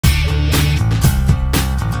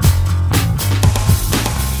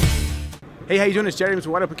Hey, how you doing? It's Jerry with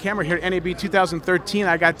What Up a Camera here at NAB 2013.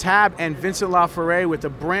 I got Tab and Vincent Laforet with a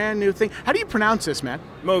brand new thing. How do you pronounce this, man?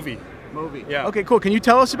 Movi. Movi. Yeah. Okay, cool. Can you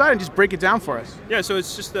tell us about it and just break it down for us? Yeah, so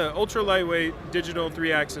it's just the ultra lightweight digital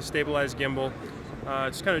 3-axis stabilized gimbal.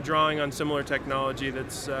 It's kind of drawing on similar technology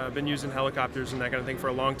that's been used in helicopters and that kind of thing for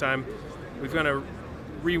a long time. We've kind of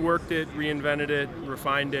reworked it, reinvented it,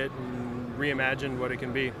 refined it, and reimagined what it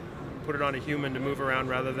can be. Put it on a human to move around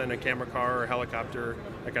rather than a camera car or a helicopter,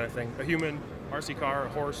 that kind of thing. A human, RC car, a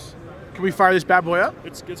horse. Can we fire this bad boy up?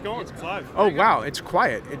 It's going. It's live. Oh wow, it's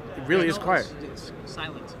quiet. It really is quiet. It's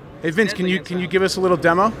silent. Hey Vince, can you give us a little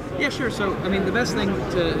demo? Yeah, sure. So I mean, the best thing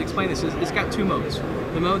to explain this is it's got two modes.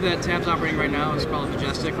 The mode that Tab's operating right now is called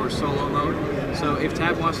Majestic or Solo mode. So if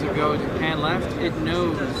Tab wants to go pan left, it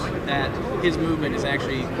knows that his movement is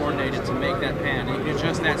actually coordinated to make that pan. And you can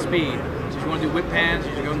adjust that speed. So if you want to do whip pans,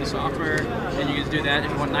 you can go in the software, and you can do that.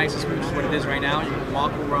 If you want nice and smooth, which is what it is right now, you can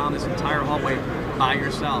walk around this entire hallway by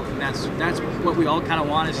yourself. And that's what we all kind of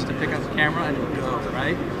want, is just to pick up the camera and go,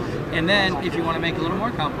 right? And then if you want to make it a little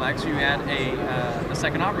more complex, you add a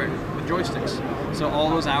second operator with joysticks. So all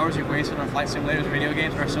those hours you've wasted on flight simulators or video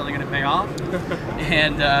games are certainly going to pay off.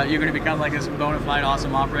 And you're going to become like this bona fide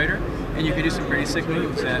awesome operator. And you can do some pretty sick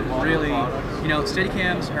moves that really, you know,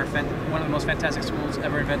 Steadicams are one of the most fantastic tools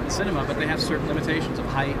ever invented in cinema, but they have certain limitations of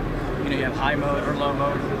height. You know, you have high mode or low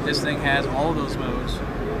mode. This thing has all of those modes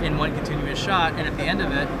in one continuous shot, and at the end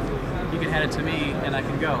of it, you can hand it to me and I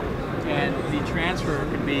can go. And the transfer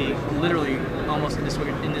could be literally almost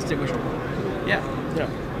indistinguishable. Yeah. Yeah.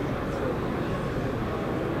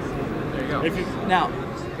 There you go. Now,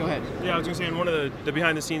 go ahead. Yeah, I was going to say, in one of the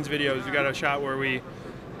behind-the-scenes videos, we got a shot where we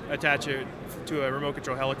attach it to a remote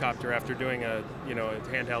control helicopter after doing a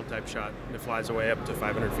handheld type shot, and it flies away up to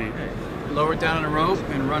 500 feet. Lower it down on a rope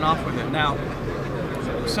and run off with it. Now,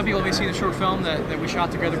 some people may see the short film that we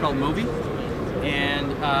shot together called Movi.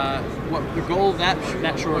 And what the goal of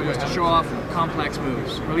that short was to show off complex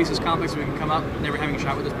moves. Release as complex so we can come up, never having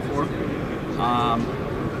shot with this before.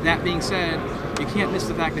 That being said, you can't miss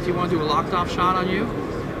the fact that if you want to do a locked off shot on you,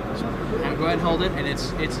 go ahead and hold it, and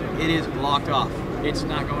it is blocked off. It's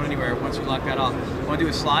not going anywhere once you lock that off. You want to do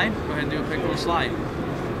a slide? Go ahead and do a quick little slide.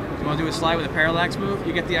 You want to do a slide with a parallax move?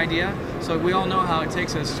 You get the idea? So we all know how it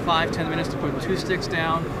takes us 5-10 minutes to put two sticks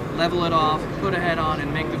down, level it off, put a head on,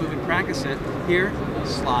 and make the move and practice it. Here,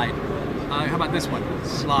 slide. How about this one?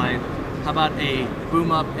 Slide. How about a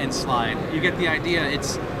boom up and slide? You get the idea.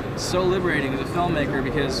 It's so liberating as a filmmaker,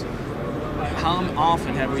 because how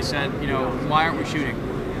often have we said, you know, why aren't we shooting?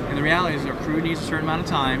 And the reality is our crew needs a certain amount of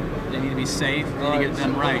time. They need to be safe. They need to get it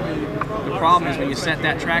done right. The problem is when you set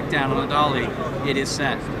that track down on a dolly, it is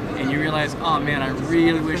set. And you realize, oh man, I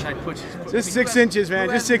really wish I'd put... Just 6 inches, man,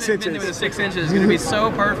 just 6 inches. The 6 inches is going to be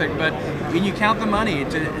so perfect, but when you count the money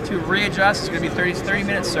to readjust, it's going to be 30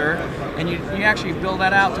 minutes, sir, and you actually build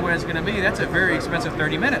that out to where it's going to be, that's a very expensive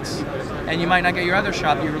 30 minutes. And you might not get your other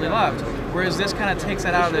shot that you really loved. Whereas this kind of takes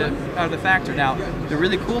that out of the factor. Now, the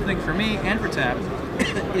really cool thing for me and for Tab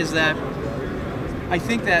is that I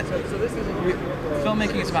think that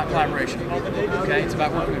filmmaking is about collaboration. Okay, it's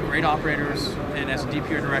about working with great operators, and as a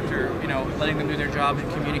DP or director, you know, letting them do their job in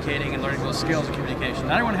communicating and learning those skills of communication.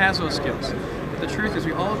 Not everyone has those skills. But the truth is,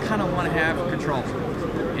 we all kind of want to have control.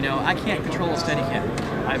 You know, I can't control a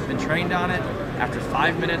Steadicam. I've been trained on it. After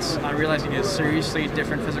 5 minutes, I realized you need a seriously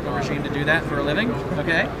different physical regime to do that for a living.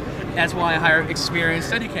 Okay. That's why I hire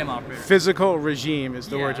experienced Steadicam operators. Physical regime is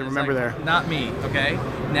the word to remember there. Not me, okay?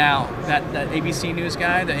 Now, that ABC News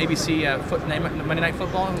guy, the ABC Monday Night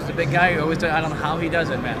Football, who's the big guy who always does, I don't know how he does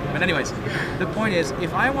it, man. But anyways, the point is,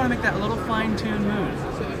 if I want to make that little fine-tuned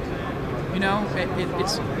move, you know,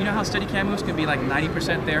 it's you know how Steadicam moves can be like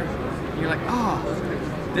 90% there? You're like,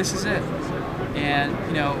 oh, this is it. And,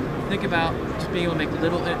 you know, think about just being able to make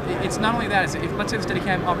little, it's not only that, if let's say the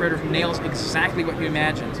Steadicam operator nails exactly what you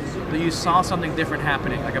imagined, but you saw something different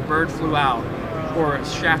happening, like a bird flew out, or a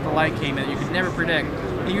shaft of light came in that you could never predict,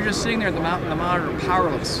 and you're just sitting there at the monitor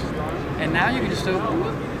powerless. And now you can just open,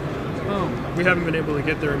 boom. We haven't been able to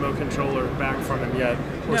get the remote controller back from him yet.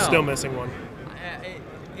 We're still missing one.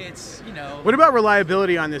 It's, you know... What about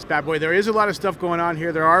reliability on this bad boy? There is a lot of stuff going on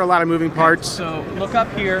here. There are a lot of moving parts. So look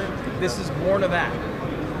up here. This is born of that.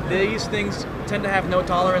 These things tend to have no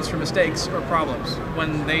tolerance for mistakes or problems.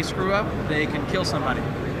 When they screw up, they can kill somebody,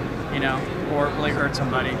 you know, or really hurt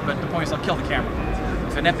somebody. But the point is, they'll kill the camera.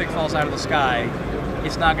 If an epic falls out of the sky,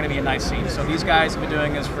 it's not going to be a nice scene. So these guys have been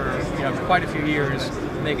doing this for, you know, quite a few years,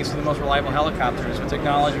 making some of the most reliable helicopters with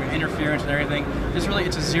technology, with interference and everything.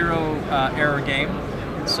 It's a zero error game.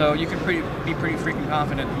 So you can be pretty freaking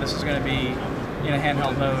confident that this is going to be in a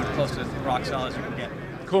handheld mode close to rock solid as you can get.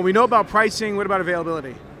 cool. We know about pricing. What about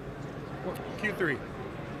availability? Q3.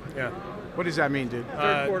 Yeah. What does that mean, dude?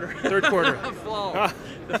 Third quarter. Third quarter. Fall.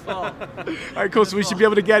 The fall. All right, cool. So we should be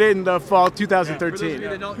able to get it in the fall 2013. For those of you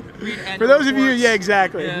that don't read annual For those of you, reports, yeah,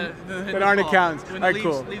 exactly, yeah, that aren't accountants. When All the right,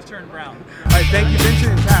 cool. leaves turn brown. All right, thank you,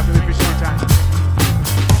 Vincent and Tab. Really